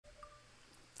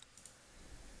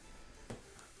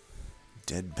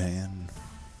Deadpan.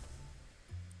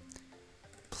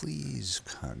 Please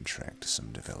contract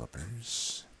some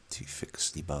developers to fix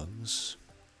the bugs.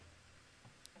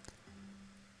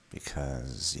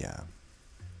 Because, yeah,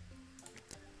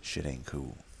 shit ain't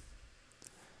cool.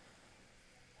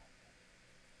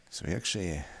 So we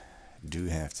actually do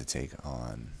have to take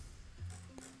on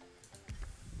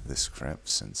this crap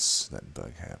since that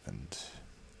bug happened.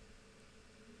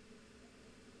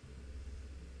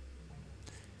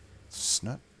 It's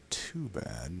not too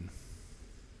bad.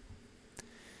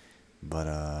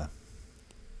 But,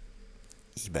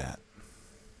 EBAT.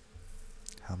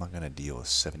 How am I gonna deal with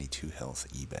 72 health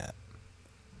EBAT?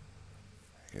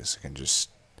 I guess I can just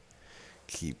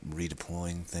keep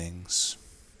redeploying things.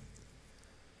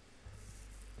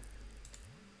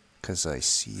 Because I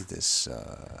see this,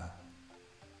 oh,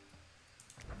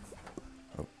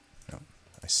 no.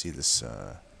 I see this,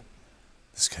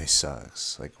 this guy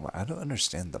sucks. Like, I don't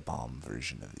understand the bomb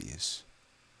version of these.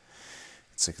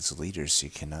 It's like it's leaders, so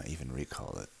you cannot even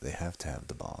recall it. They have to have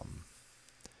the bomb.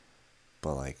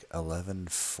 But like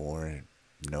 11-4,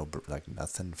 no, like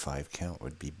nothing 5 count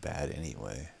would be bad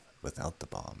anyway without the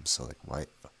bomb. So like why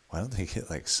don't they get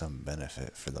like some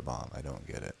benefit for the bomb? I don't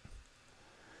get it.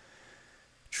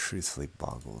 Truthfully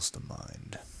boggles the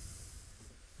mind.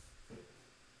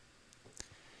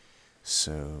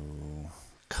 So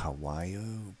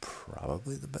Kawaio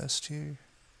probably the best here.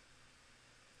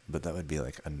 But that would be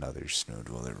like another Snow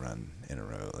Dweller run in a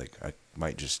row. Like I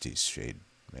might just do Shade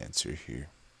Mancer here.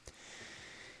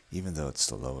 Even though it's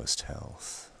the lowest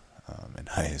health and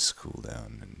highest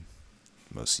cooldown and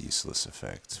most useless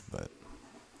effect, but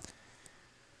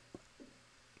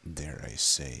dare I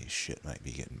say, shit might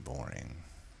be getting boring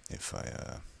if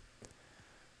I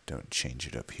don't change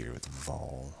it up here with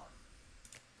Vol.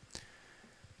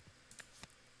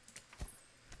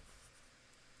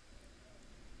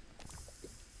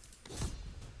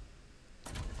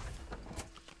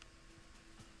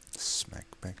 Smack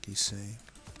back, you say?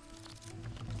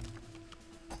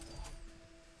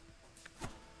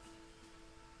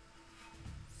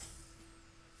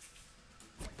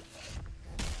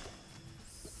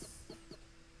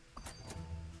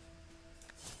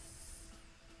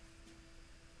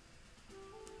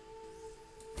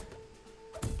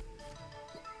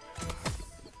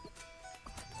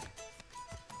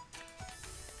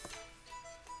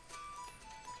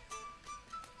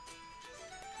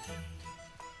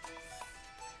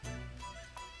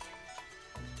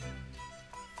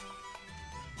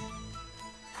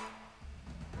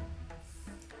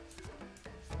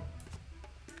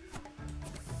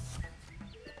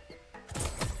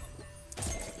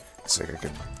 It's like I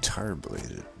could tar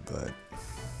blade it, but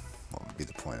what would be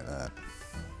the point of that?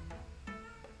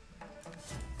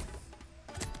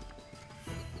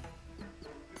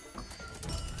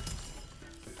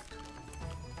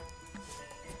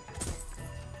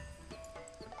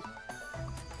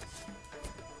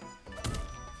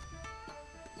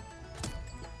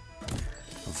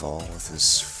 Vol with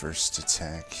his first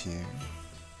attack here.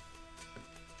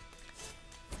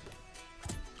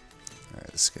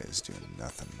 Alright, this guy's doing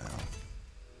nothing now.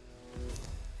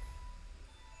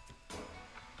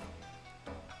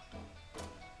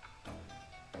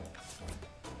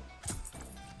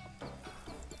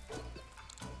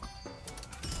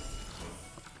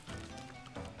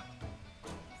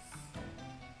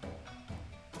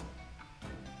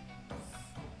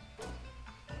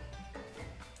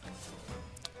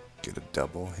 Get a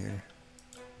double here.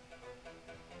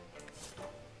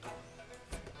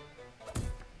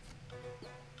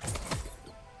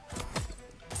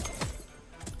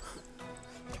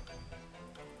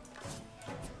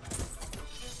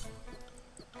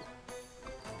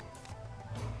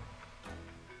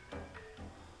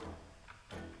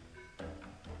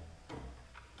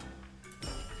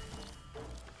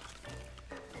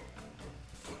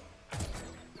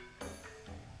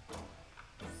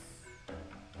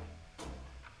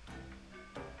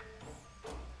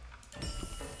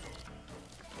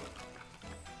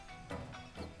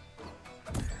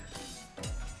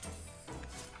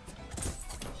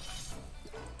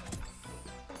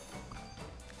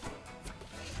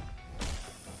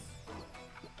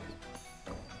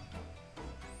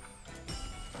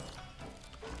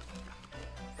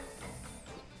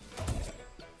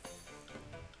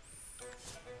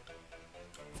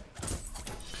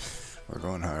 We're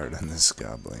going hard on this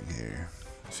goblin here,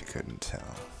 if you couldn't tell.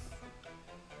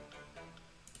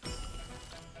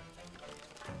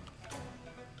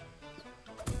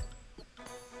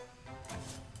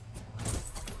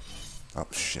 Oh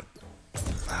shit.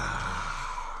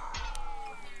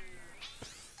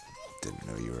 Didn't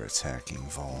know you were attacking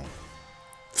Vol.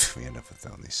 we end up with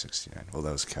only 69. Well,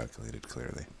 that was calculated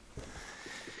clearly.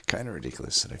 Kind of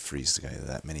ridiculous that I freeze the guy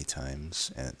that many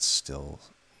times and it's still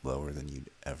lower than you'd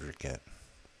ever get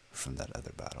from that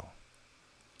other battle.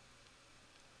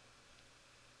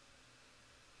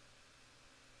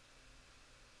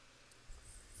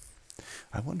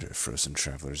 I wonder if Frozen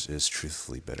Travelers is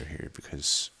truthfully better here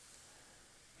because,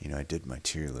 you know, I did my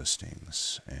tier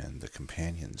listings and the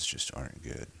companions just aren't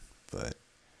good, but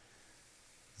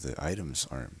the items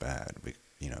aren't bad.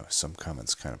 You know, some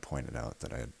comments kind of pointed out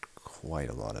that I had quite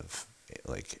a lot of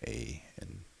like A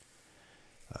and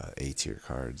A tier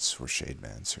cards for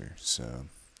Shademancer, so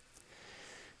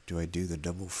do I do the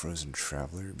double Frozen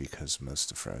Traveler because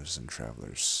most of Frozen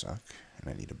Travelers suck and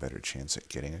I need a better chance at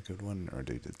getting a good one, or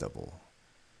do the double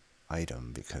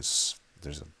item because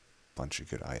there's a bunch of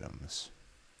good items?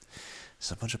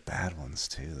 There's a bunch of bad ones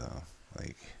too though.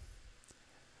 Like,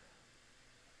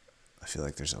 I feel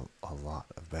like there's a lot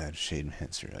of bad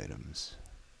Shademancer items.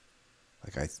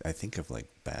 Like I think of like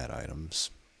bad items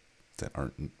that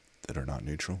are not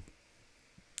neutral,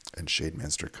 and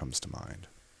Shademancer comes to mind.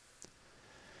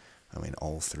 I mean,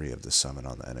 all three of the summon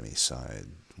on the enemy side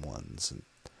ones, and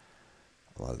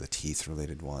a lot of the teeth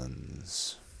related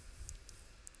ones.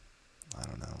 I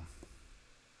don't know.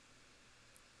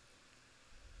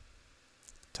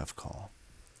 Tough call.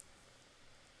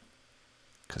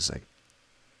 Cause like,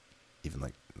 even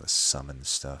like the summon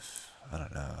stuff, I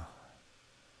don't know.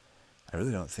 I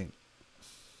really don't think.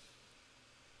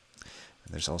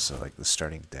 And there's also like the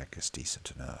starting deck is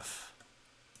decent enough.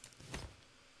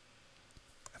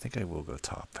 I think I will go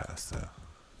top path though.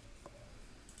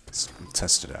 Let's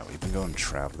test it out. We've been going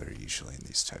Traveler usually in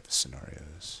these type of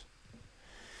scenarios.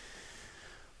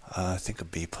 I think a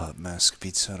B-pop mask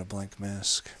beats out a blank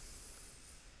mask.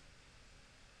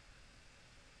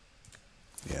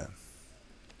 Yeah.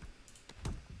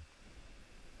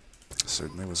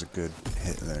 Certainly was a good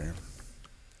hit there.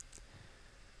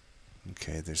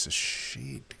 Okay, there's a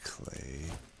Shade Clay,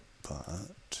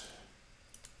 but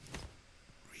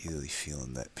really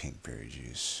feeling that pink berry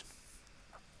juice.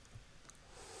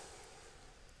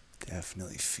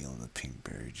 Definitely feeling the pink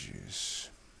berry juice.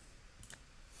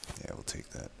 Yeah, we'll take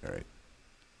that. Alright.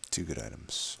 2 good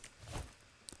items.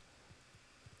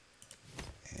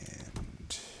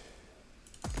 And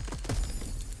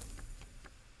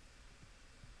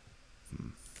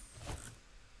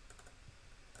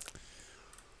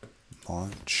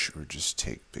launch or just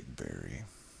take Big Berry.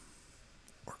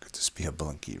 Or could this be a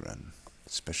Blunky run?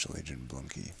 Special Agent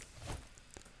Blunky.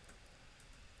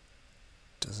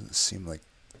 Doesn't seem like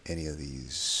any of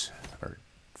these are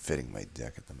fitting my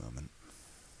deck at the moment.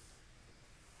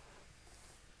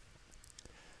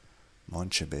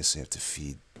 Moncha basically have to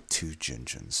feed 2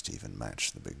 Jinjins to even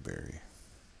match the Big Berry.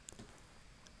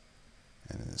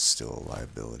 And it's still a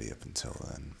liability up until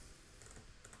then.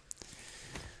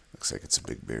 Looks like it's a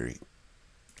Big Berry.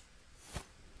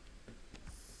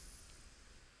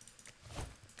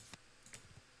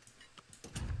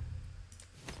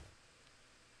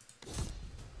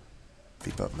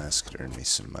 Bebop Mask could earn me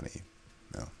some money.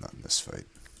 No, not in this fight.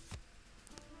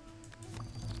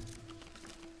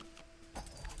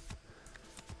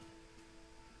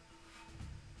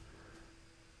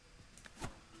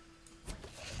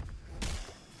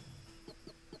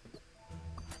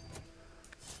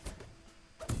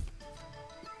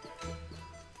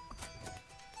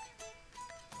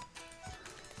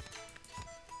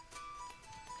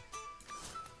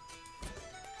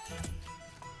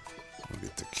 We'll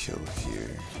get the kill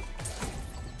here.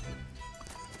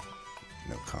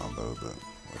 No combo, but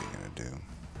what are you gonna do?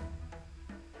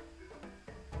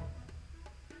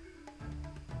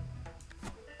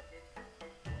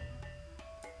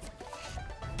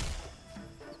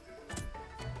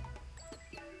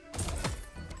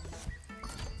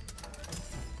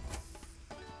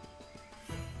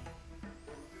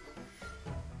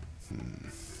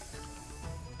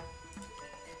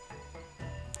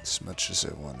 As much as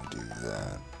I want to do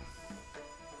that,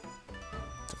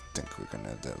 don't think we're gonna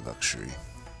have that luxury.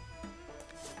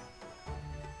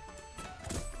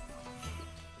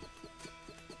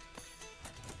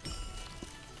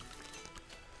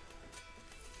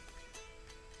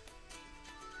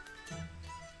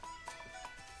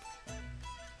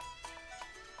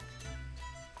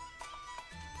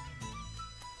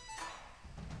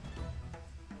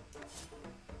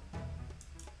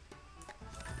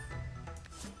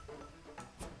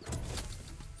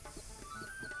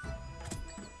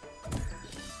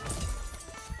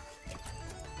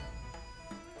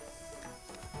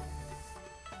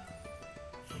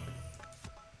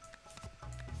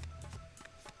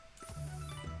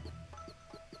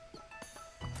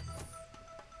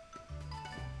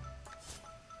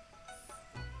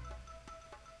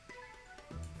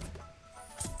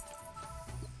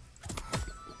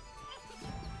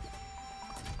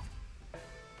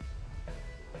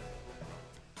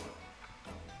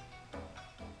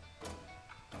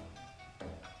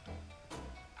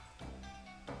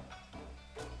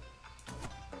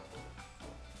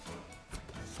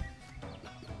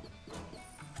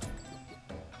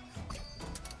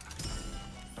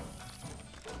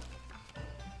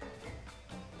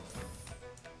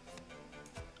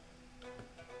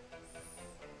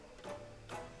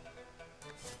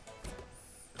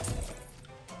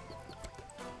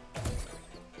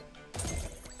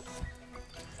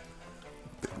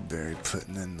 Barry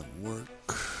putting in the work.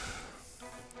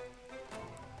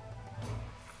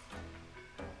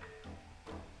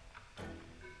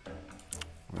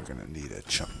 We're gonna need a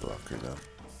chunk blocker though.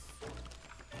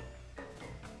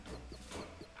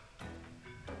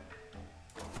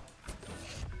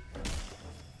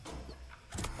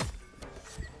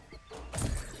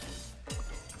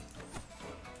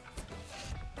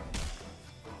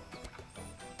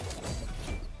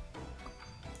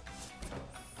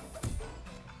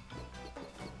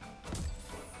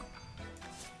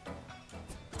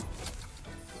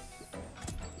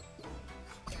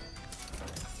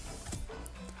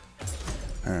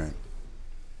 Alright.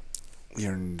 We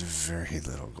earned very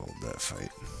little gold that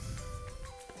fight.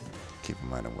 Keep in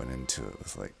mind I went into it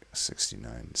with like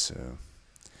 69, so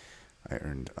I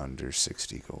earned under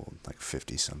 60 gold, like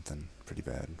 50 something. Pretty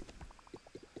bad.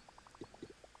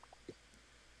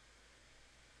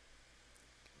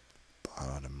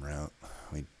 Bottom route.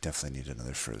 We definitely need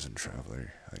another frozen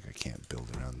traveler. Like I can't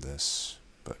build around this.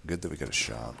 But good that we got a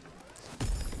shop.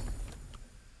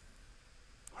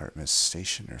 Hartmist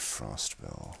Station or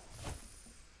Frostbell?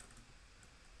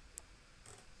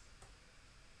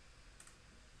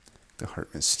 The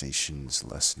Hartmist Station's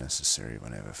less necessary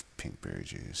when I have a pink berry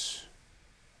juice.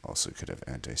 Also could have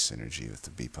anti-synergy with the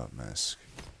Bebop mask.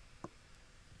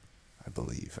 I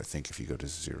believe. I think if you go to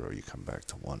 0 you come back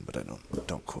to 1, but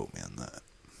don't quote me on that.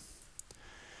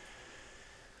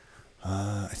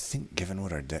 I think given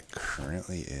what our deck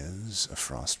currently is, a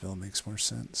Frostbell makes more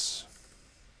sense.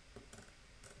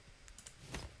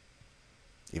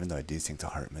 Even though I do think the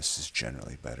Hartmist is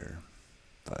generally better.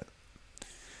 But,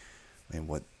 I mean,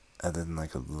 what, other than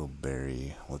like a little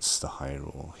berry, what's the high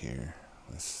roll here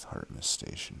with Hartmist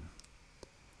Station?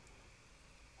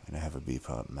 And I have a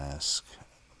Bebop mask.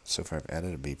 So far I've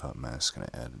added a Bebop mask and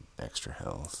I added extra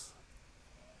health.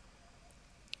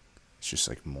 It's just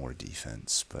like more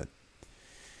defense, but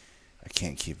I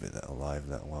can't keep it alive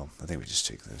that well. I think we just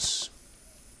take this.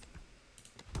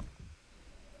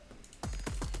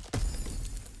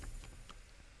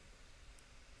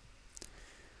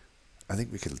 I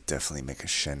think we could definitely make a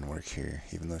Shen work here,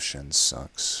 even though Shen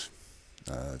sucks.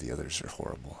 The others are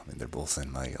horrible. I mean, they're both in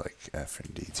my like F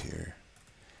and D tier.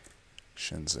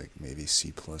 Shen's like maybe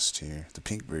C+ tier. The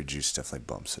pink bird juice definitely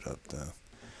bumps it up though.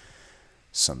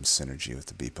 Some synergy with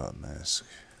the Bebop mask.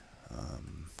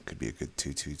 Could be a good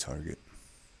 2-2 target.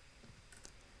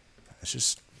 It's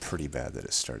just pretty bad that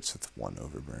it starts with 1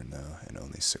 overburn though and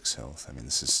only 6 health. I mean,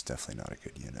 this is definitely not a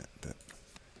good unit, but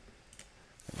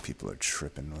people are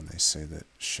tripping when they say that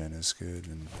Shen is good,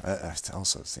 and I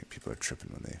also think people are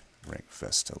tripping when they rank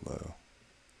Vesta low.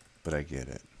 But I get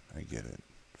it. I get it.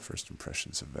 First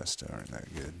impressions of Vesta aren't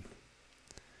that good.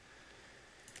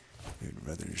 We'd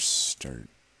rather start...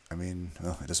 I mean,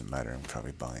 well, it doesn't matter. I'm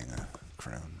probably buying a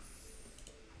crown.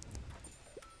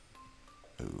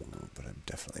 Ooh, but I'm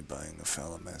definitely buying the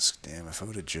Falamask. Damn, if I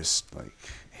would have just, like,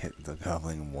 hit the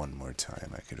Goblin one more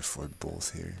time, I could afford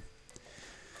both here.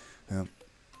 Well,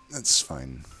 that's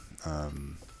fine.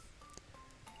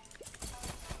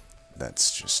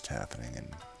 That's just happening,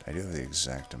 and I do have the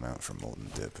exact amount for Molten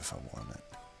Dip if I want it.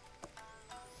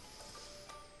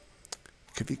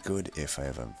 Could be good if I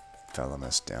have a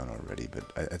Falamask down already,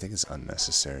 but I think it's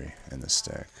unnecessary in this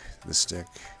deck. This deck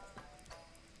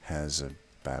has a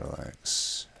Battle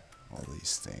Axe, all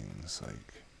these things,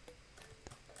 like...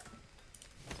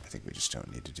 I think we just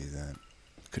don't need to do that.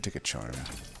 Could take a Charm.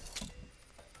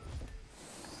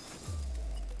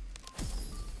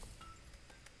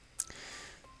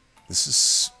 This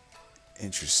is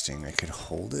interesting. I could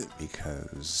hold it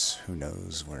because who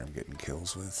knows where I'm getting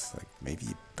kills with. Like, maybe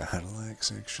Battle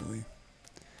Axe, actually,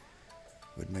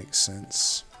 would make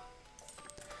sense.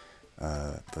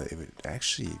 But it would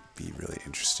actually be really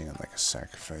interesting on, like, a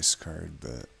sacrifice card,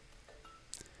 but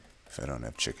if I don't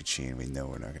have Chickachine, we know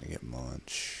we're not going to get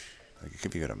Munch. Like, it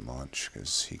could be good at Munch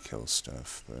because he kills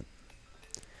stuff, but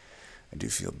I do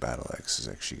feel Battle Axe is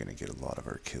actually going to get a lot of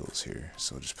our kills here,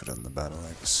 so we'll just put on the Battle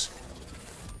Axe.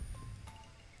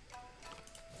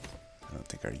 I don't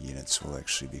think our units will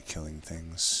actually be killing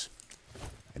things.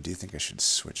 I do think I should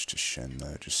switch to Shen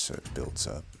though, just so it builds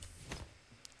up.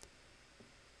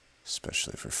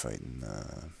 Especially for fighting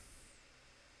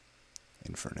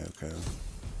Infernoco.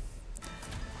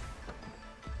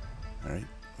 Alright,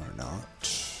 or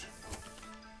not.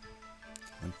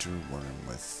 Winter Worm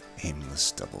with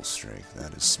aimless double strike.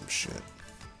 That is some shit.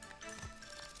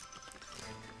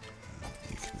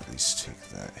 You can at least take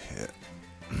that hit.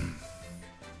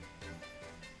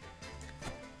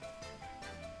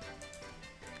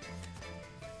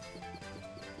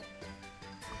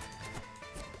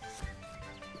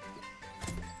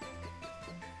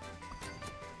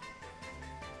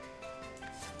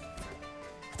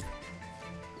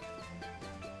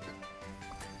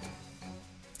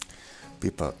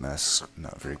 Beep up mask,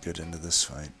 not very good into this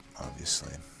fight,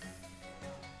 obviously.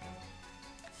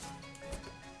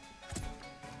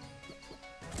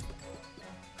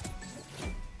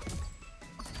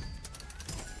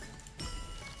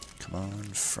 Come on,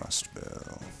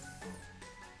 Frostbell.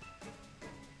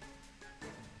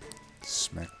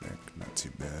 Smack back, not too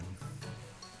bad.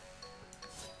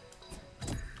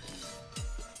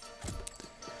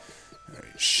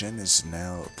 Alright, Shen is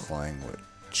now applying what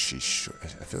she should.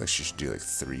 I feel like she should do like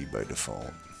 3 by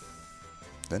default.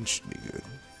 Then should be good.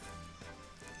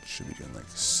 Should be doing like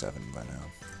 7 by now.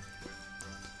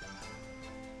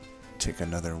 Take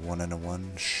another 1 and a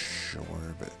 1,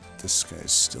 sure, but this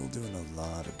guy's still doing a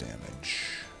lot of damage.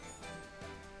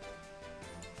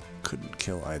 Couldn't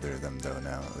kill either of them though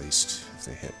now, at least, if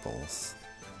they hit both.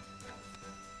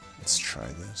 Let's try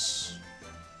this.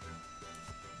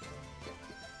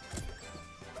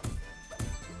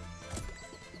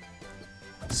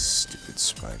 Stupid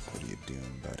Spike, what are you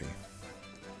doing, buddy?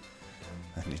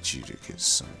 I need you to get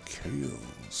some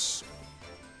kills.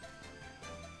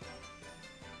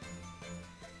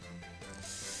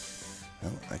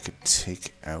 Well, I could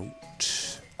take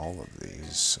out all of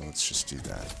these, so let's just do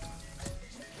that.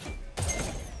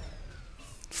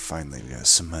 Finally, we got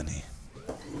some money.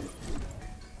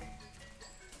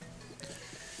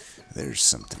 There's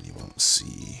something you won't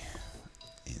see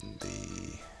in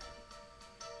the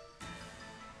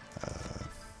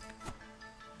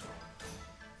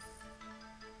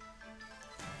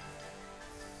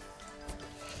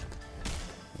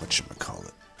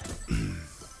whatchamacallit.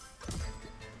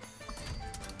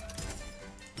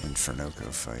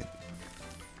 Infernoco fight.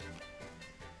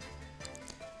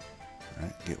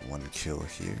 Alright, get 1 kill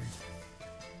here.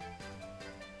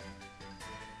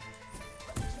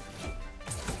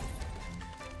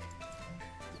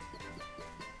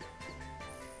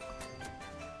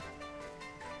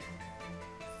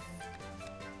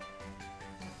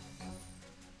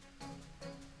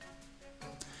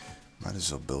 Might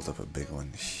as well build up a big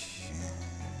one. Yeah.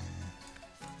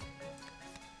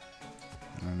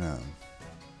 I don't know.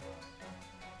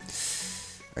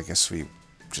 I guess we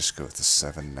just go with the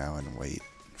 7 now and wait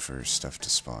for stuff to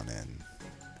spawn in.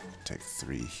 Take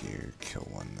 3 here, kill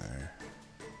 1 there.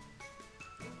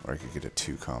 Or I could get a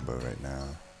 2 combo right now.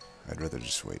 I'd rather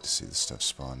just wait to see the stuff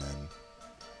spawn in.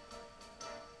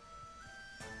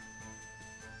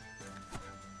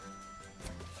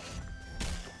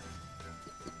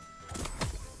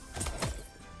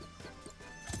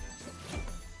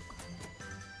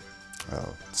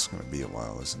 Oh, it's gonna be a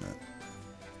while, isn't it?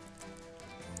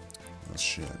 Well,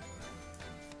 shit.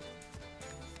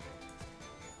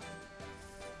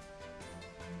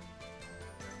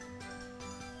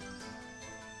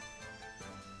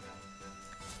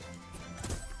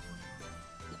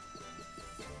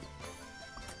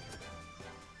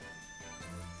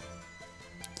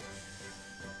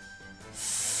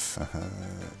 Fuck.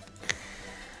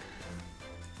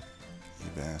 You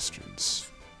bastards.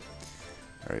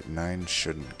 Alright, 9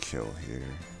 shouldn't kill here.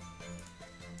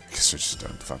 I guess we just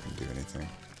don't fucking do anything.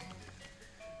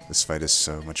 This fight is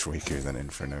so much weaker than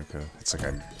Infernoco. It's like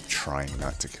I'm trying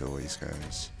not to kill these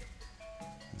guys.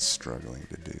 And struggling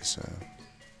to do so.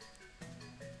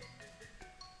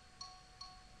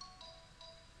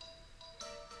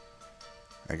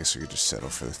 I guess we could just settle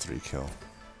for the 3 kill.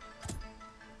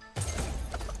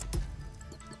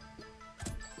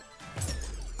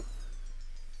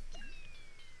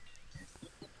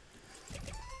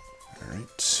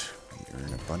 Alright, we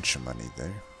earn a bunch of money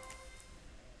there.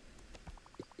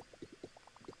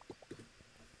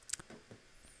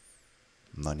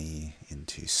 Money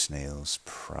into snails,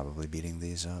 probably beating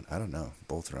these out. I don't know,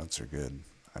 both routes are good.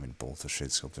 I mean, both a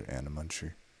Shade Sculptor and a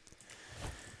Muncher.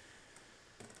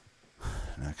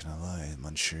 Not gonna lie,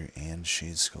 Muncher and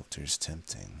Shade Sculptor is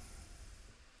tempting.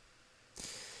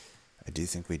 I do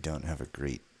think we don't have a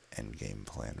great endgame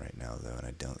plan right now, though, and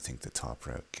I don't think the top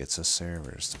route gets us there,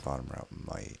 whereas the bottom route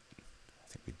might. I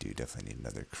think we do definitely need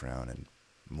another crown and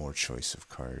more choice of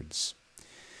cards.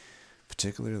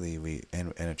 Particularly,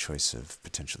 and a choice of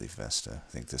potentially Vesta.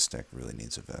 I think this deck really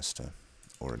needs a Vesta.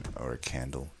 Or a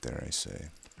Candle, dare I say.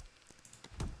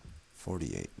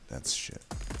 48, that's shit.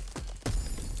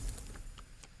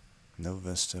 No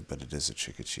Vesta, but it is a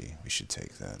Chikichi. We should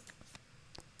take that.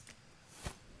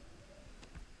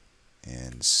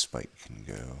 And Spike can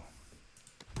go.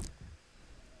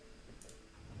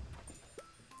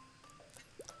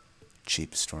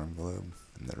 Cheap Storm Globe,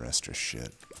 and the rest are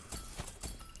shit.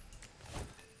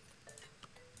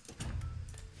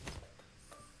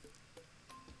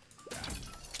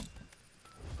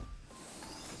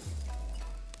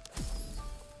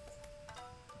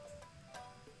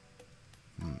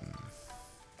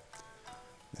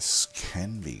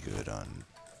 it on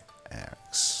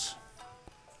axe.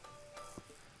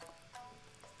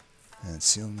 And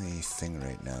it's the only thing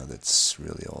right now that's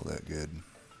really all that good.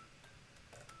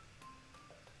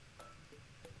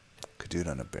 Could do it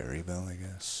on a berry bell, I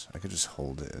guess. I could just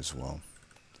hold it as well.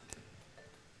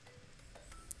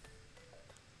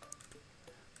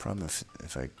 Problem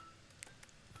if I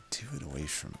do it away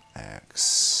from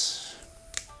axe.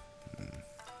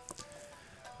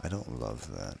 I don't love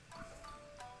that.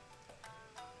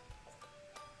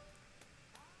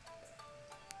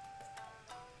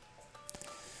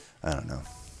 I don't know.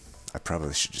 I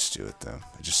probably should just do it though.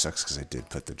 It just sucks because I did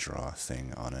put the draw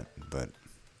thing on it, but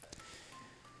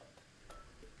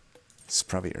it's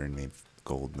probably earned me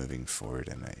gold moving forward,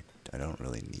 and I don't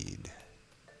really need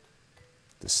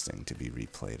this thing to be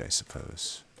replayed, I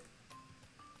suppose.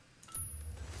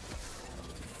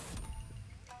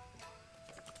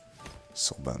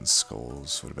 Soulbound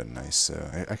Skulls would have been nice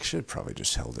though. I should have probably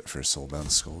just held it for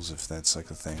Soulbound Skulls if that's like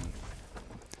a thing.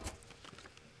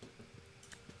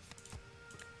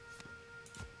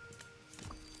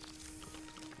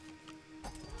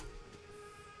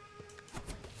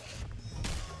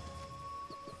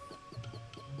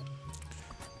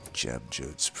 Jab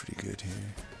Jode's pretty good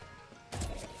here.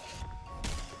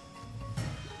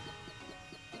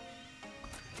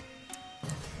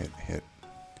 Hit, hit,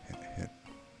 hit, hit.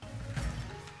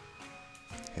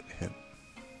 Hit, hit.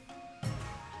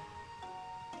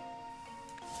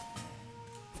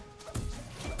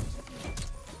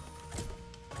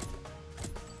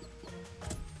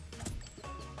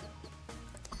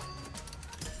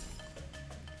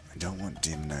 I don't want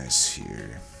Demonize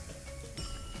here.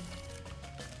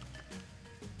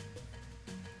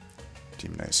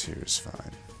 Demonize here is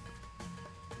fine.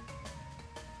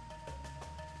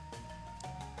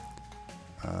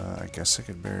 I guess I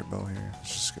could Barret Bow here.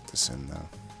 Let's just get this in though.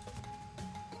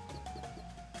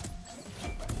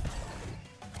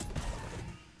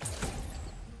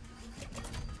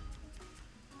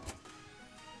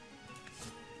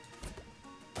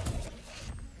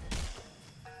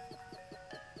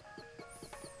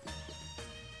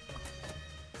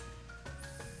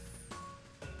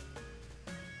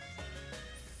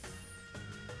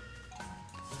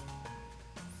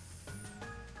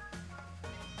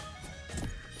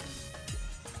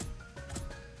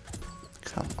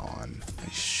 Come on. Are you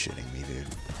shitting me, dude?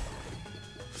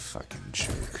 Fucking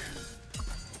jerk.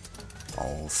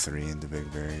 All three into Big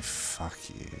Berry? Fuck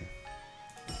you.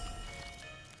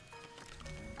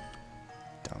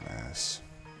 Dumbass.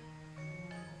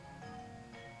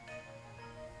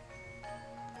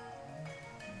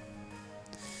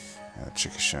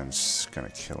 Chickashan's gonna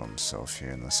kill himself here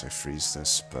unless I freeze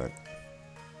this, but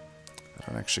I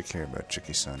don't actually care about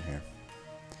Chicky-san here.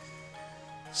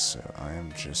 So I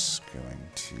am just going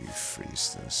to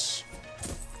freeze this.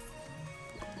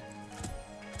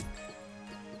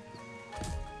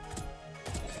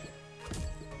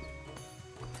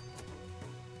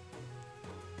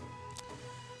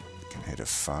 We can hit a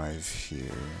 5 here.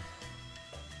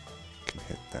 Can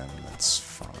hit them, that's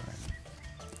fine.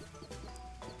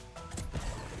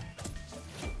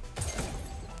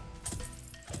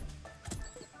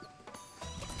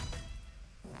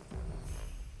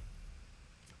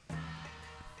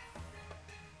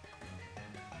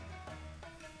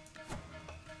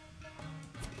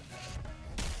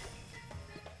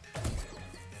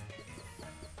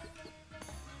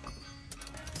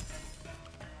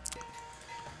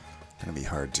 Gonna be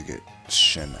hard to get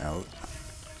Shen out.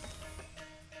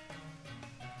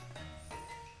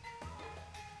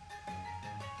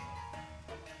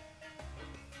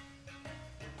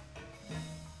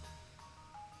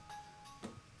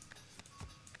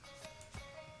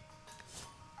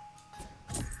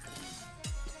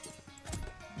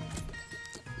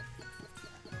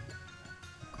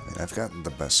 I mean, I've gotten the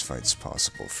best fights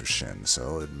possible for Shen, so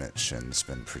I'll admit Shen's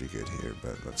been pretty good here,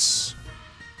 but let's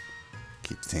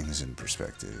keep things in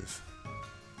perspective.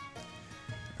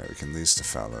 Alright, we can lose to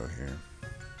Fallow here.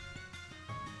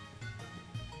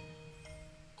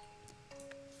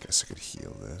 Guess I could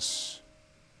heal this.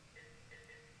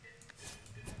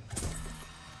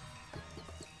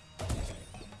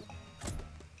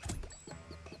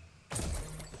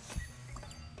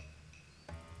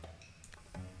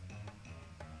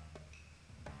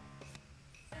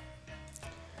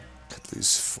 Could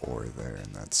lose 4 there,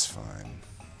 and that's fine.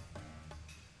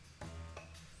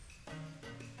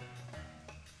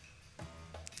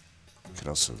 Could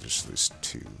also just lose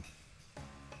 2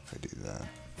 if I do that,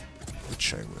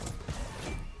 which I will.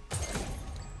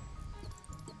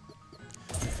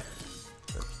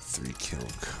 A 3-kill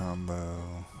combo.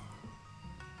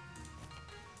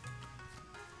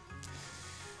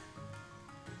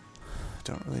 I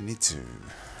don't really need to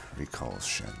recall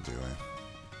Shen, do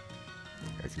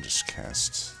I? I can just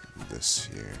cast this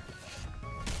here.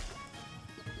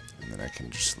 And then I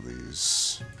can just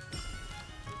lose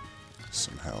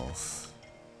some health.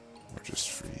 Or just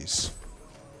freeze.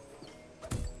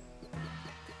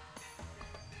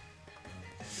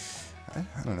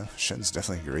 I don't know. Shen's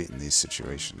definitely great in these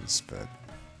situations, but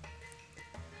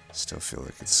I still feel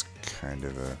like it's kind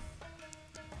of a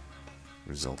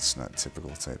results not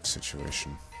typical type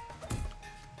situation.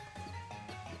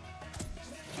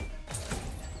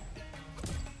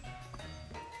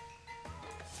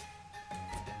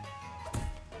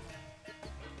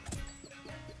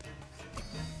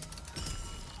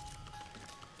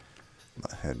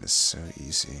 My head is so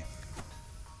easy.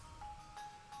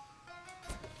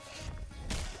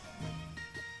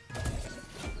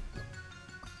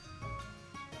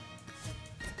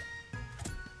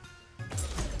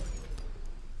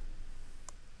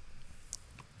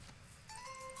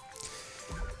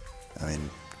 I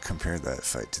mean, compare that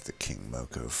fight to the King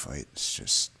Moko fight, it's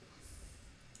just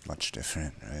much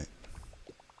different, right?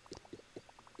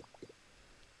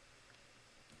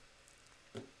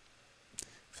 I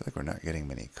feel like we're not getting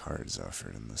many cards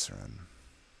offered in this run.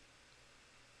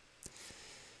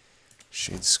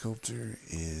 Shade Sculptor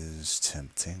is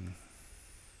tempting.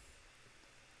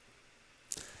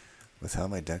 With how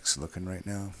my deck's looking right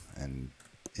now, and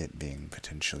it being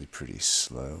potentially pretty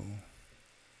slow,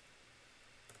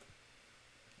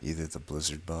 either the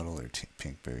Blizzard Bottle or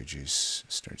Pinkberry Juice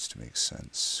starts to make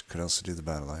sense. Could also do the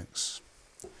Battle Axe.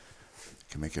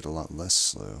 Can make it a lot less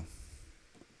slow.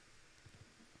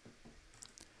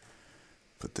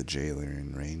 Put the Jailer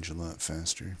in range a lot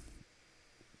faster.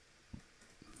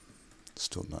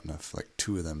 Still not enough. Like,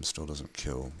 2 of them still doesn't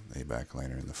kill a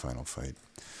backliner in the final fight.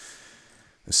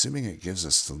 Assuming it gives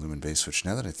us the Lumen Base, which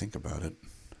now that I think about it,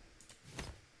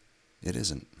 it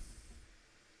isn't.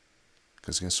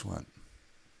 Because guess what?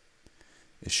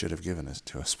 It should have given it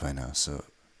to us by now, so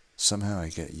somehow I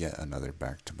get yet another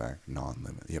back-to-back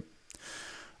non-limit. Yep.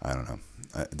 I don't know.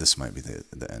 This might be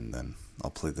the end then. I'll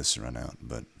play this run out,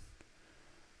 but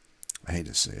I hate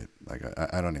to say it. Like,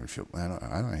 I don't even feel, I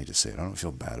don't hate to say it. I don't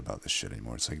feel bad about this shit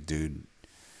anymore. It's like, dude,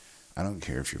 I don't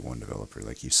care if you're one developer.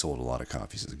 Like, you sold a lot of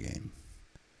copies of the game.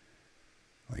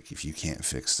 Like, if you can't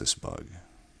fix this bug,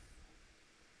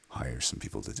 hire some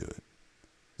people to do it.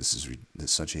 This is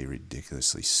such a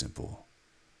ridiculously simple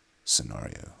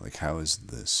scenario. Like, how is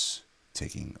this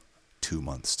taking 2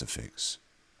 months to fix?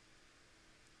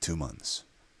 2 months.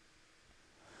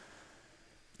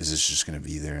 Is this just going to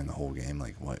be there in the whole game?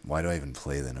 Like, why do I even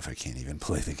play then if I can't even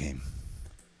play the game?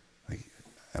 Like,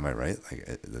 am I right? Like,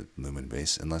 the Lumen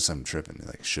Base? Unless I'm tripping.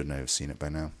 Like, shouldn't I have seen it by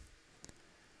now?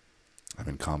 I'm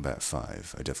in Combat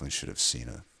 5. I definitely should have seen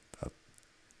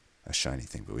a shiny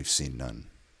thing, but we've seen none.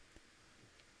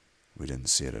 We didn't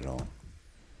see it at all.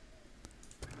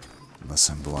 Unless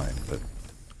I'm blind, but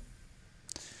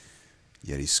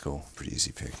Yeti Skull, pretty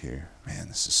easy pick here. Man,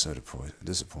 this is so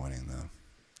disappointing though.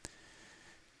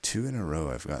 2 in a row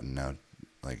I've gotten now,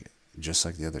 like, just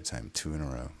like the other time, 2 in a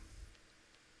row.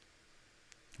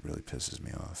 It really pisses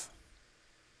me off.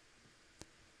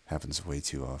 Happens way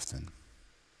too often.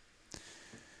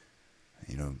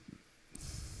 You know,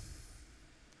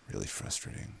 really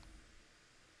frustrating.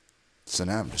 So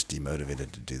now I'm just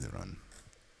demotivated to do the run.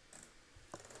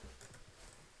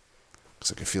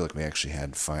 It's like I feel like we actually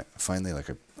had finally like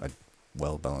a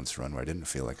well-balanced run where I didn't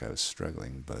feel like I was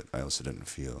struggling, but I also didn't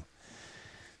feel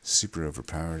super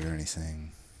overpowered or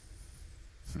anything.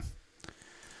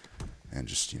 And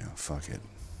just, you know, fuck it.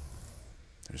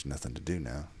 There's nothing to do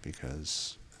now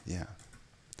because, yeah.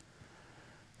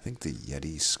 I think the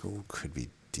Yeti Skull could be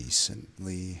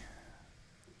decently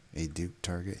a dupe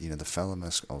target. You know, the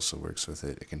Falamusk also works with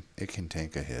it. It can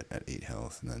tank a hit at 8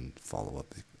 health and then follow up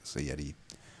the Yeti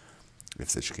if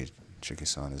the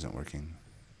Chiki-san isn't working.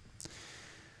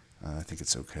 I think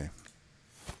it's okay.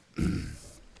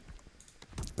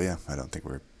 But yeah, I don't think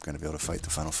we're going to be able to fight the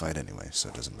final fight anyway, so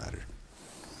it doesn't matter.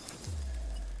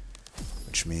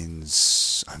 Which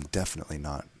means I'm definitely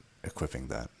not equipping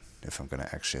that if I'm going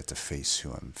to actually have to face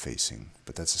who I'm facing.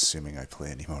 But that's assuming I play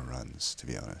any more runs, to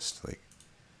be honest. Like,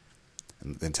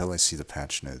 until I see the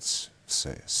patch notes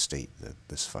state that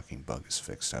this fucking bug is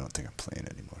fixed, I don't think I'm playing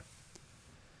anymore.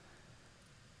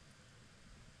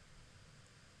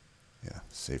 Yeah,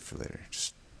 save for later.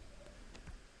 Just,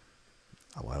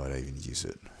 why would I even use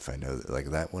it if I know that, like,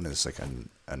 that one is like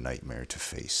a nightmare to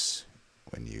face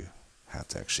when you have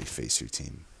to actually face your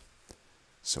team.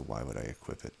 So why would I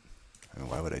equip it? I mean,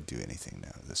 why would I do anything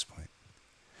now at this point?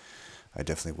 I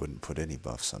definitely wouldn't put any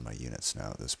buffs on my units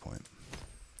now at this point.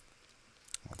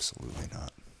 Absolutely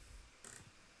not.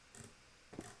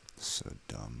 So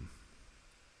dumb.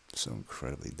 So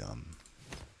incredibly dumb.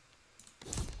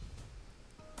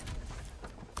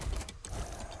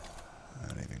 I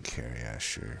don't even care, yeah,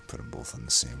 sure. Put them both on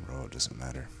the same row, it doesn't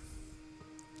matter.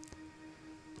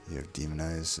 You have Demon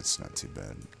Eyes, it's not too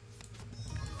bad.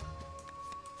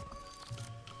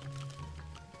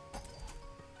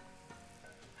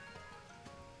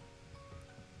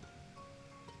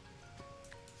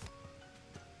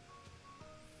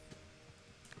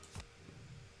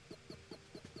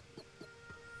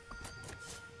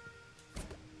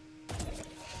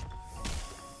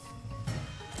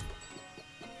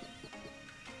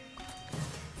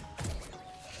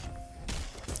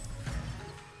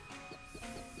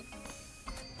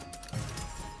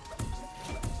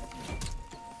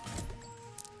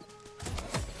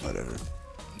 Whatever.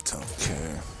 Don't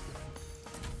care.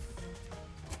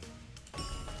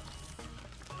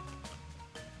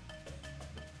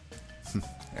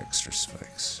 Extra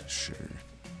spikes, sure.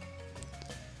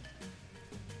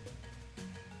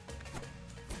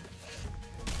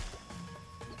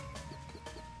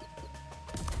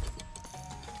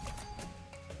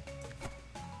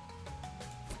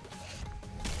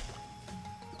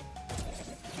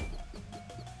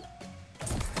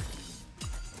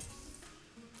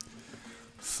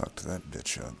 Fucked that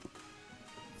bitch up.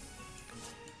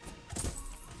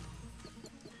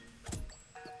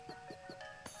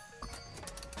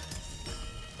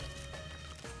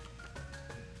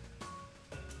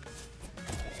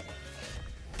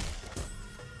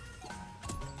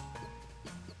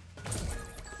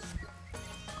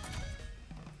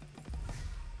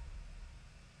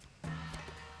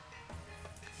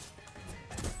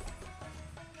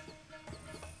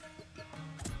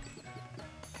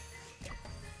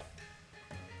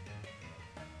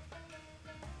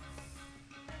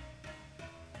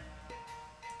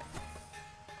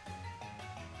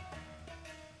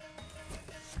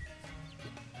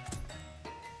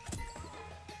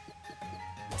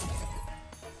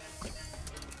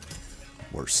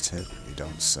 Worst hit? You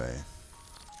don't say.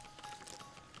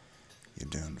 You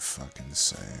don't fucking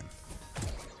say.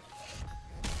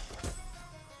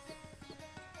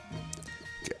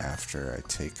 After I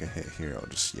take a hit here, I'll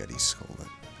just Yeti Skull it.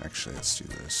 Actually, let's do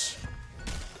this.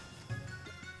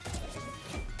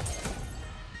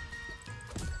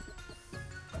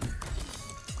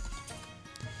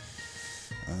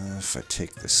 If I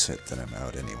take this hit, then I'm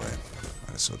out anyway.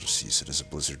 Might as well just use it as a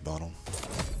blizzard bottle.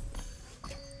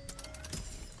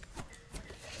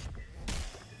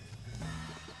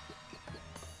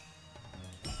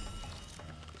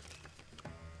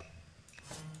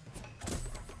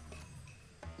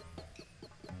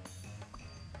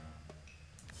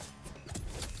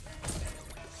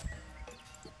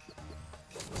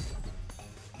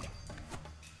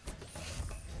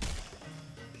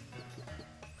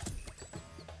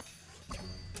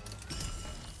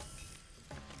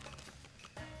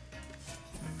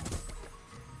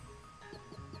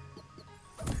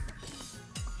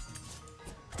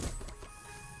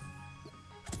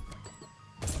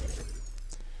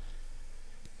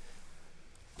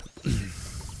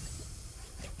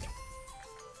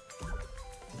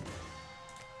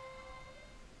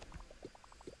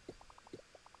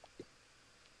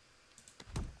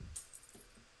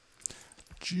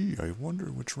 Gee, I wonder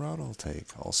which route I'll take.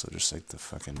 Also, just like the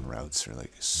fucking routes are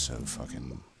like so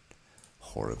fucking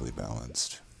horribly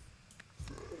balanced.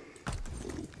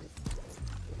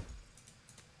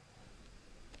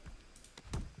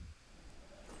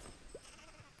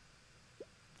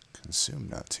 Consume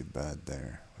not too bad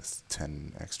there with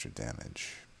 10 extra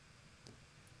damage.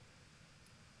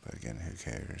 But again, who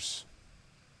cares?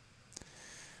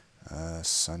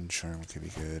 Sun Charm could be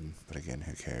good, but again,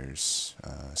 who cares?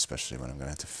 Especially when I'm going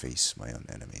to have to face my own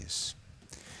enemies.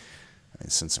 I mean,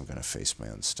 since I'm going to face my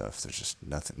own stuff, there's just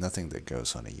nothing that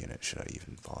goes on a unit should I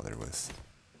even bother with.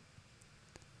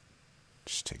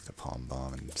 Just take the Palm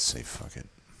Bomb and say fuck it.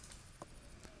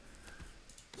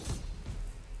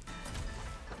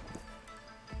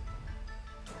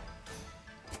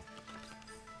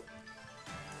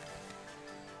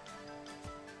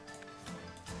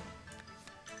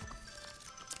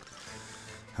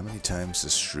 How many times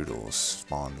does Strudel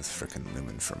spawn with frickin'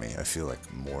 Lumen for me? I feel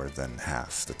like more than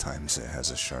half the times it has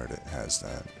a shard, it has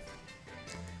that.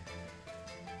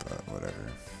 But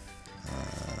whatever.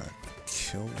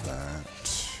 Kill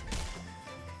that.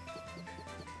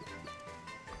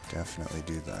 Definitely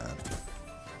do that.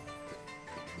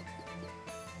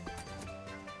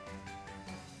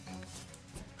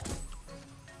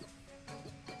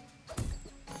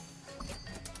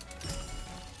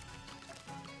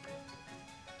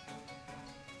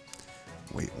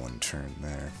 Wait one turn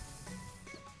there.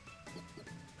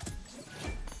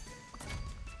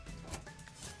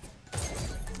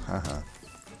 Haha.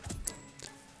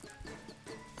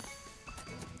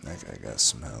 That guy got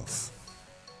some health.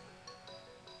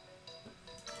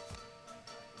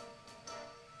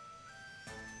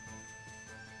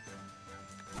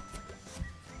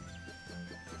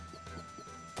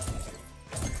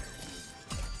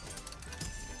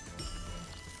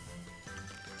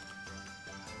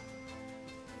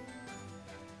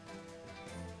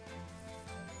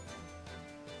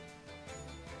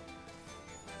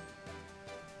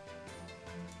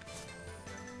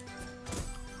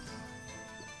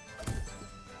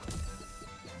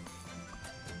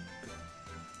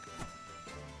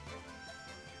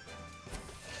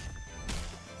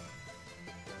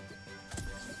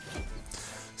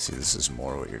 See, this is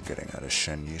more what you're getting out of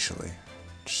Shen usually.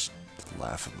 Just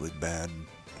laughably bad.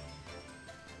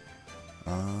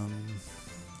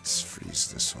 Let's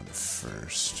freeze this one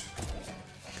first.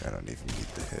 I don't even need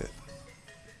the hit.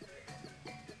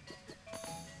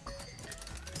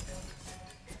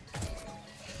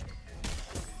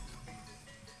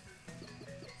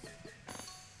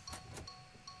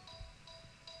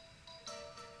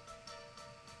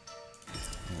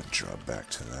 I'm gonna draw back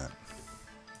to that.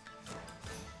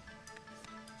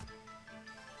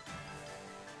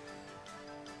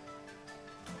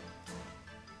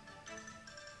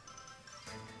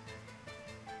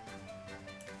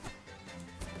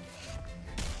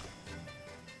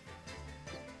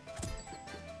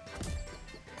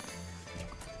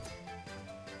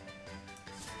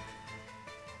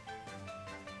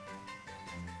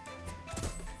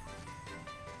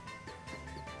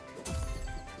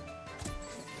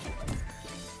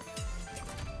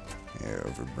 Yeah,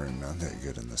 Overburn not that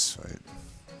good in this fight.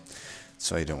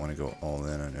 That's why you don't want to go all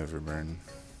in on Overburn.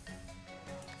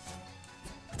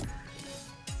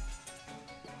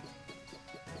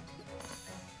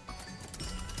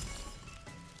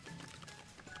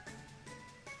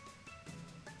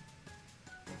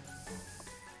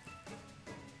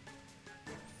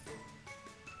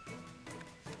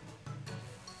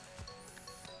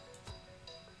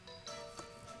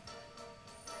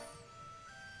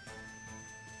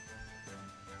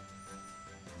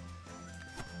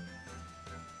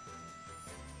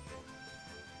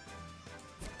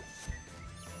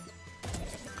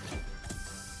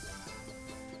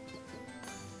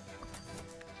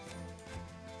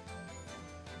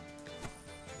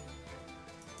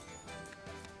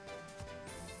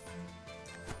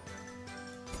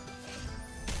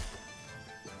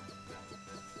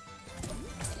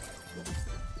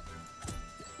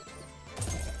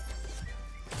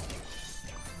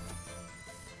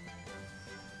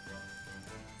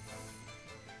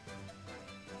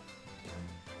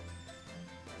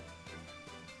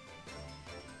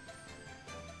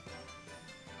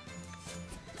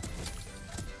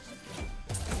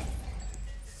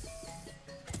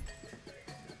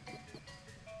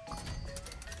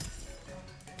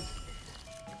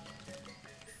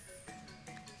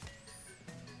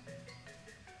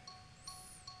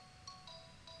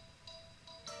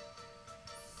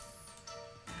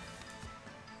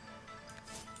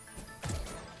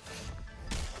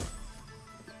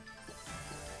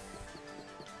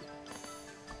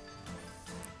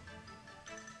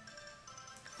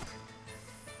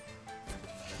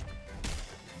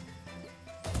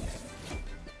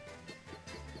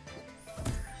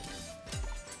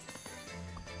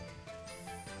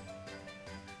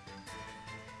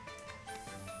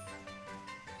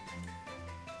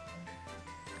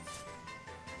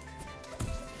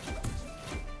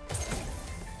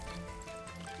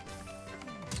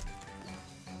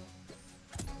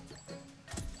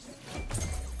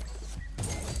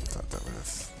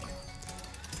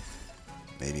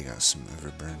 Maybe got some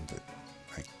Overburn, but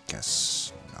I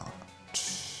guess not.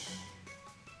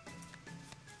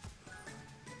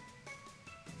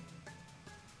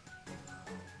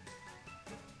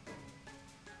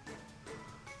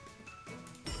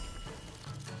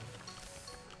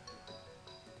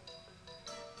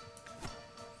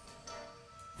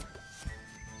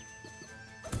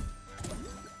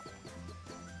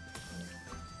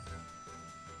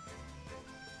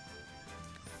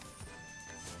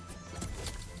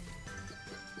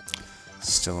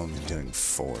 Still only doing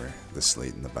 4 this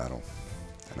late in the battle.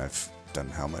 And I've done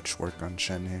how much work on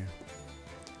Shen here?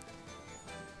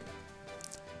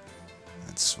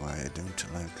 That's why I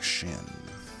don't like Shen.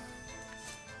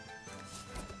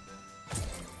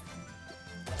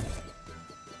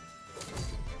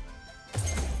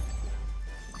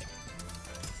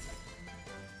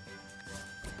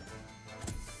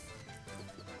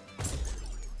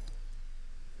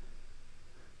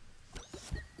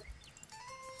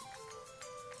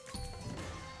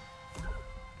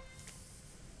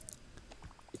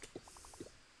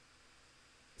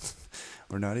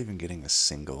 We're not even getting a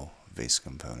single vase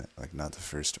component, like not the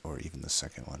first or even the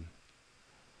second one.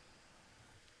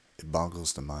 It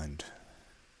boggles the mind.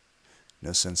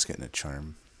 No sense getting a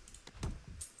charm.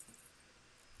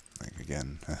 Like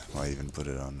again, why even put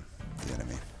it on the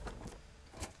enemy?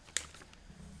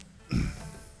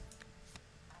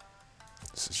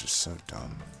 This is just so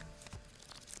dumb.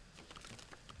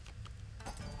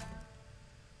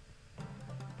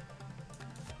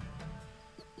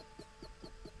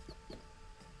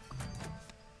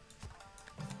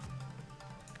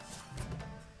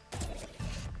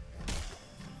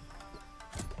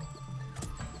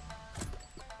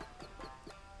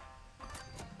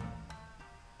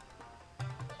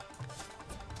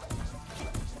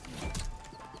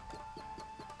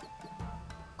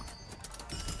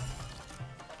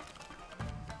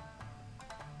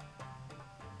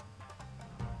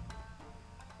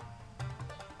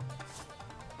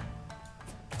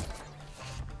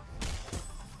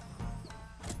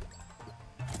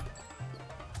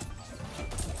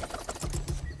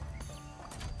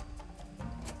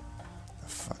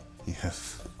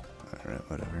 Yes. Alright,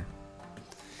 whatever.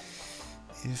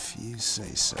 If you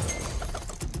say so.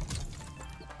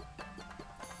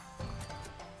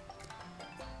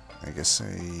 I guess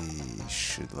I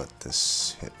should let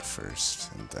this hit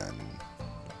first and then...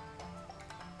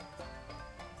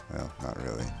 Well, not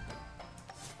really.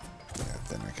 Yeah,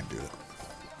 then I can do it.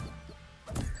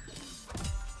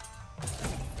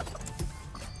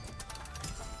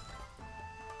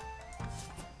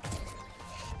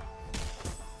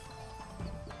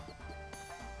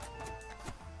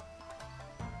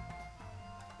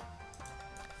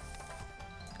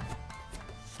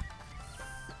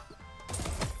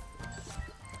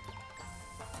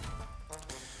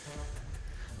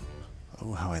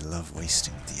 Oh, how I love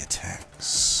wasting the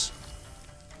attacks.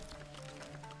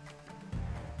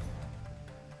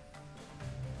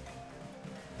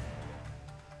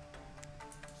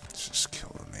 Let's just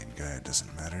kill the main guy, it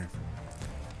doesn't matter.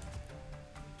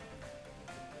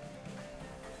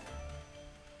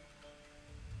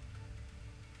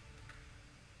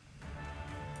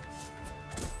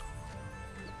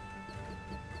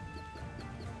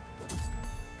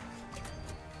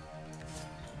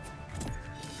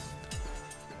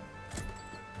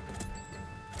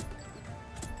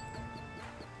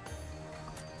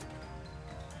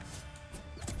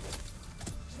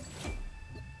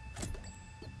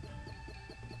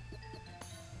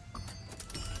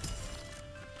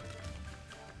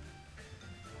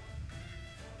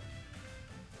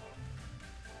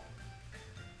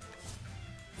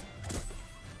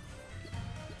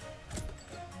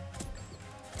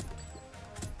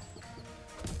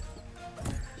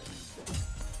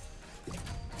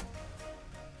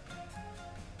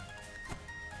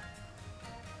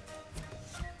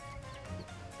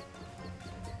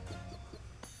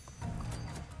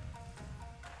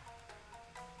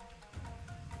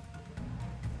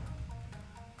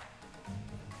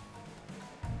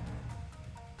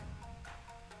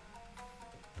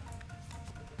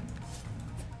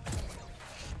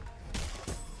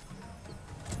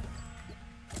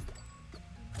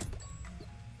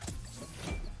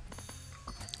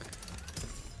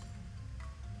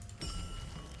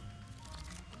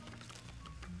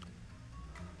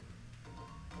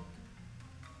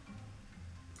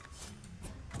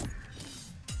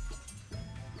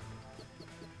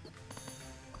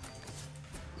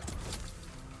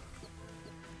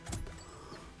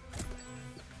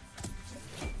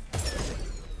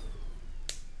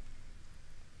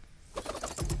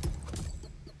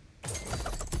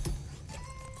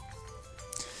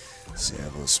 See,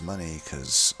 I lose money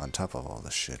because on top of all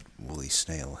the shit, Woolly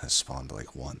Snail has spawned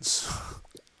like once.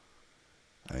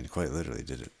 I mean, quite literally,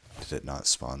 did it not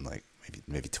spawn like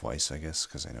maybe twice? I guess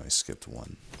because I know I skipped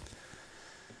one.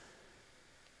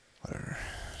 Whatever,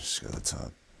 just go to the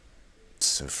top.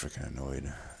 So freaking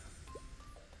annoyed.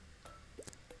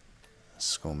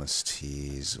 Skullmas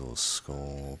teas, little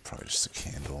skull, probably just a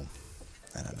candle,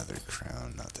 and another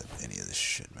crown. Not that any of this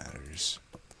shit matters.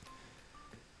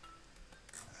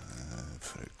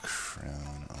 Put a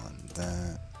crown on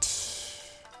that.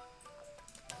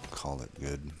 Call it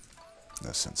good.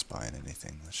 No sense buying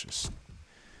anything. Let's just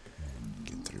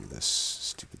get through this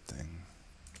stupid thing.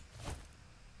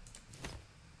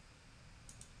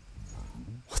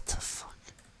 What the fuck?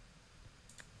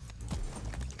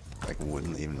 Like,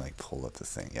 wouldn't even like pull up the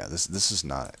thing. Yeah, this is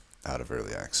not out of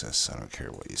early access. I don't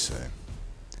care what you say.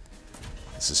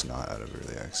 This is not out of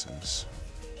early access.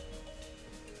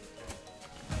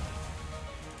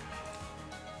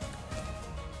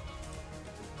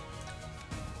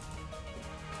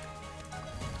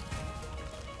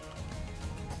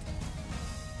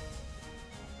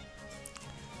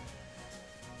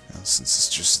 Since it's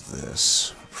just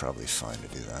this, we're probably fine to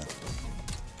do that.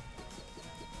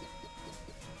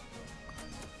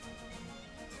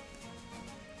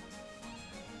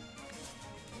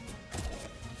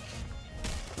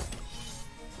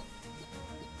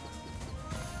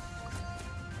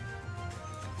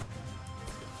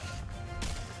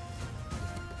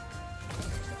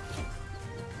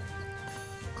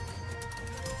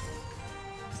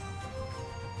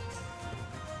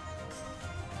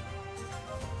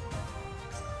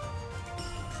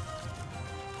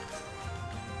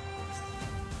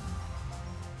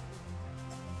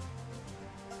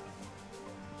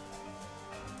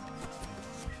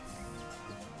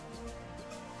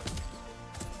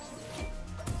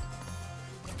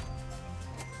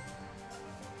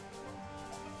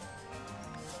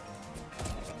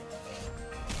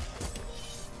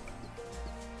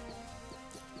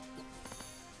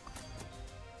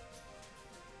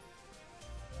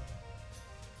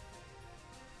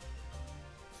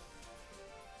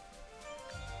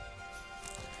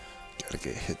 Gotta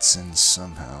get hits in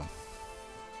somehow.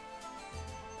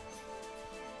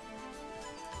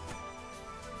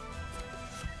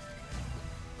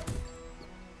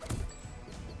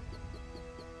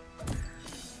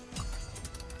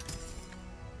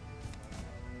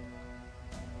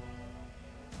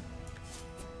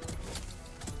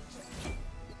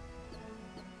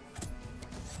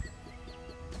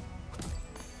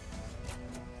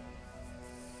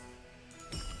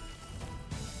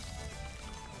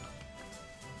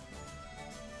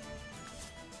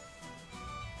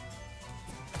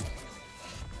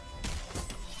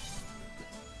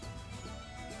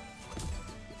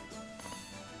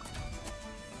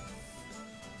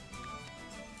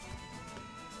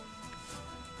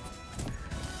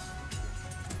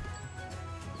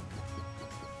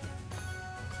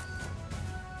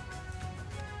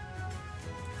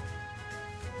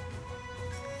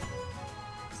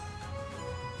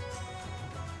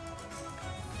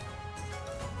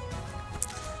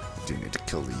 Do need to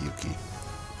kill the Yuki.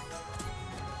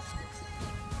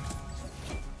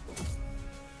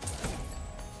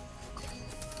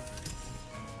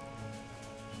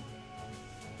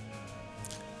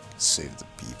 Save the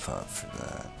B-pop for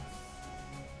that.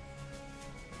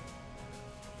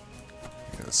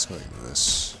 Yeah, let's go like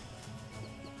this.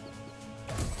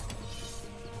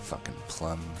 Fucking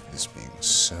Plum is being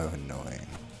so annoying.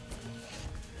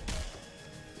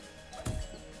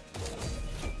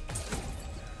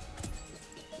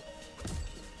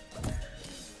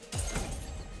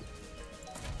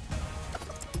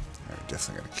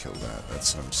 Definitely gonna kill that.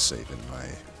 That's what I'm saving my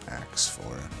axe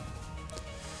for.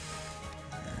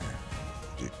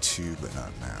 Do 2, but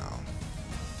not now.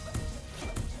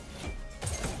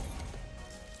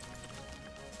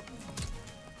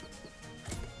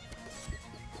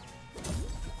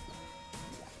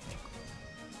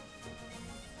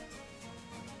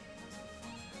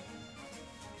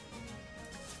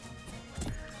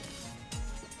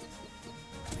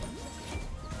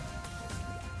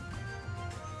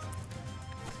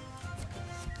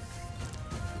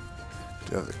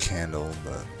 Do have the candle,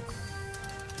 but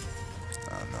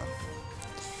I don't know.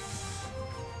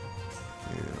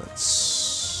 Here, let's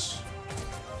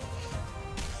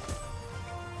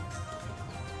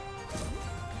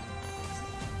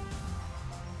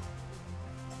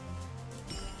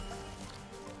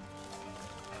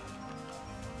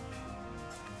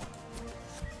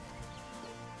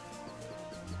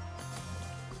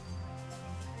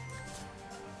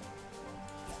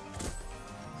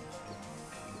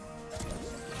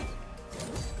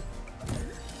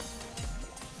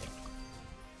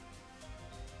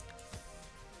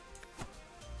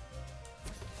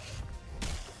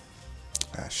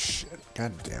shit.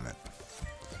 God damn it.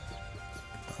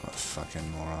 I'm a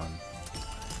fucking moron.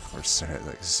 Of course they're at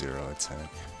like 0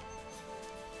 attack.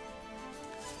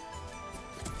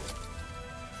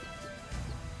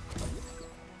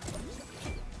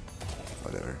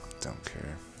 Whatever, don't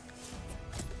care.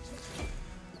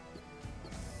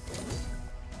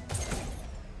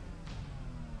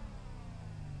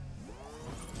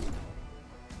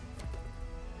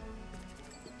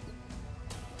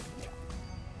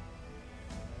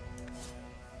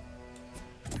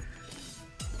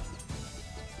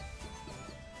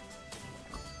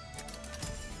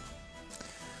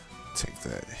 Take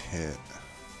that hit.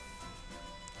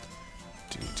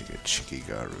 Do need to get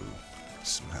Chikigaru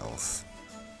some health.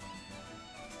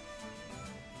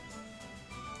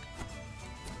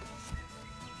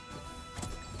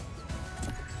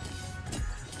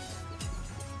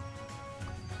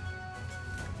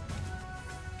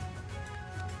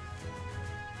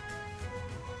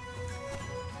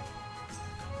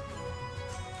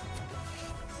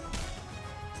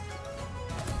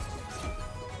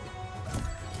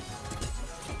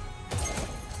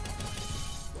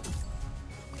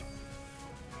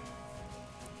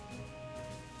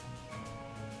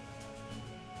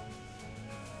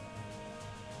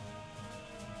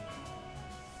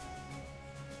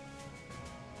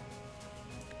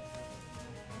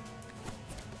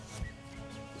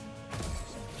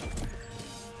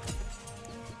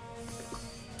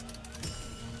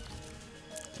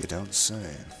 You don't say.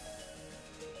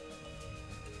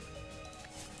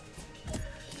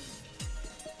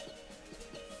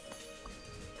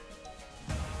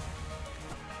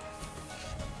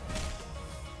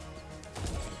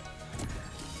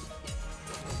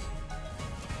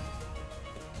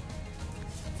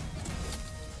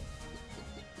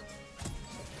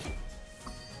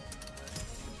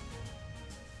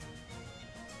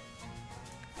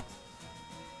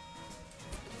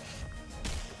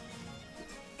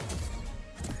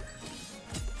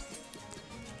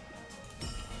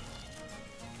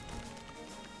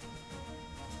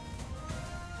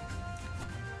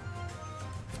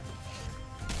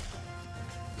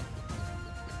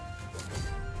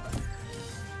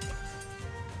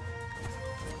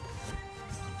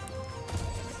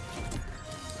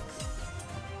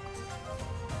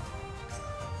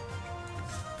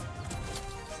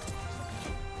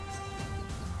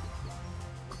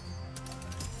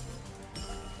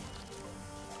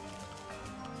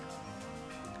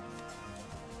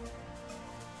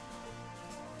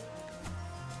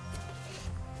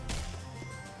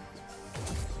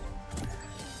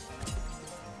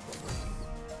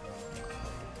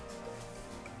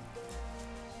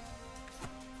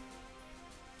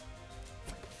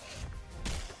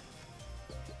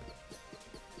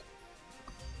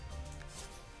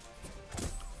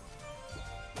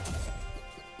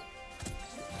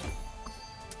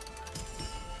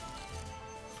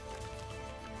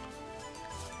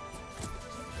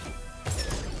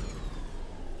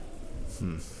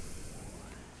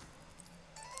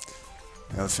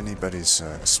 Now, if anybody's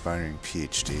aspiring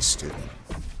PhD student,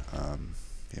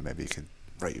 yeah, maybe you could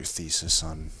write your thesis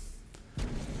on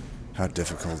how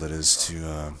difficult it is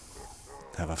to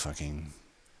have a fucking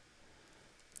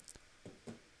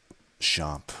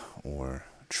shop or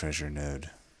treasure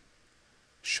node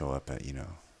show up at, you know,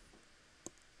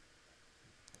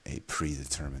 a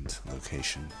predetermined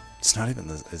location. It's not even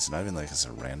like it's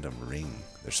a random ring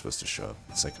they're supposed to show up.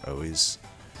 It's like always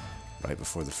right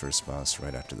before the first boss,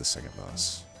 right after the second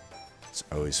boss. It's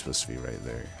always supposed to be right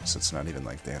there. So it's not even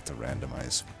like they have to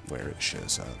randomize where it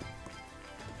shows up.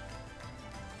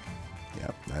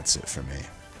 Yep, that's it for me.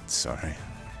 Sorry.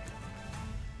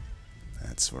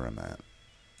 That's where I'm at.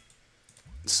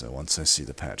 So once I see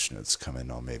the patch notes come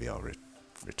in, maybe I'll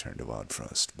return to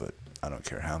Wildfrost, but I don't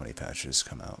care how many patches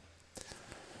come out.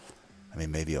 I mean,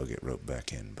 maybe I'll get roped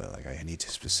back in, but like I need to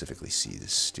specifically see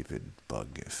this stupid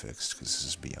bug get fixed, because this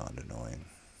is beyond annoying.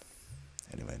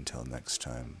 Anyway, until next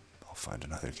time, I'll find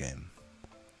another game.